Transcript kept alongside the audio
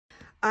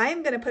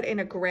I'm gonna put in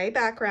a gray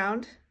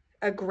background.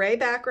 A gray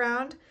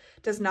background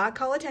does not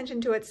call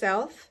attention to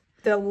itself.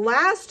 The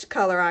last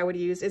color I would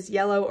use is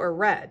yellow or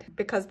red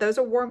because those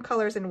are warm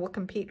colors and will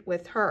compete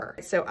with her.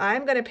 So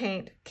I'm gonna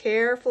paint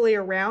carefully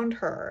around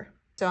her.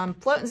 So I'm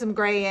floating some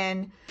gray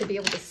in to be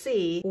able to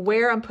see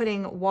where I'm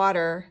putting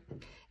water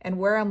and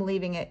where I'm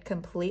leaving it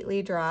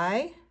completely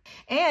dry.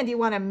 And you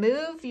wanna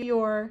move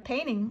your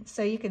painting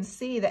so you can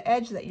see the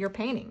edge that you're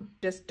painting.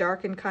 Just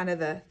darken kind of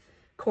the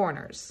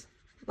corners,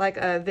 like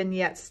a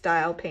vignette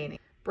style painting.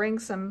 Bring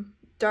some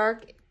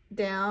dark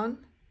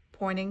down,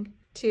 pointing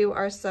to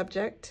our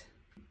subject.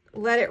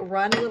 Let it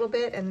run a little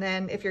bit, and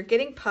then if you're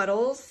getting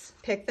puddles,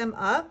 pick them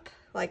up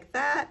like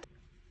that.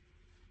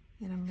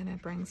 And I'm gonna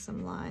bring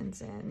some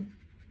lines in.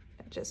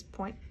 Just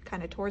point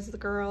kind of towards the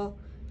girl,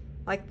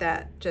 like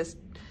that. Just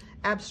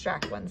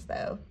abstract ones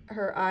though.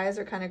 Her eyes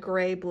are kind of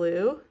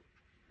gray-blue.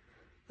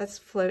 Let's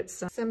float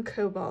some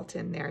cobalt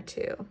in there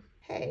too.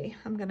 Hey,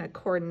 I'm gonna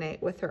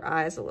coordinate with her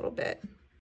eyes a little bit.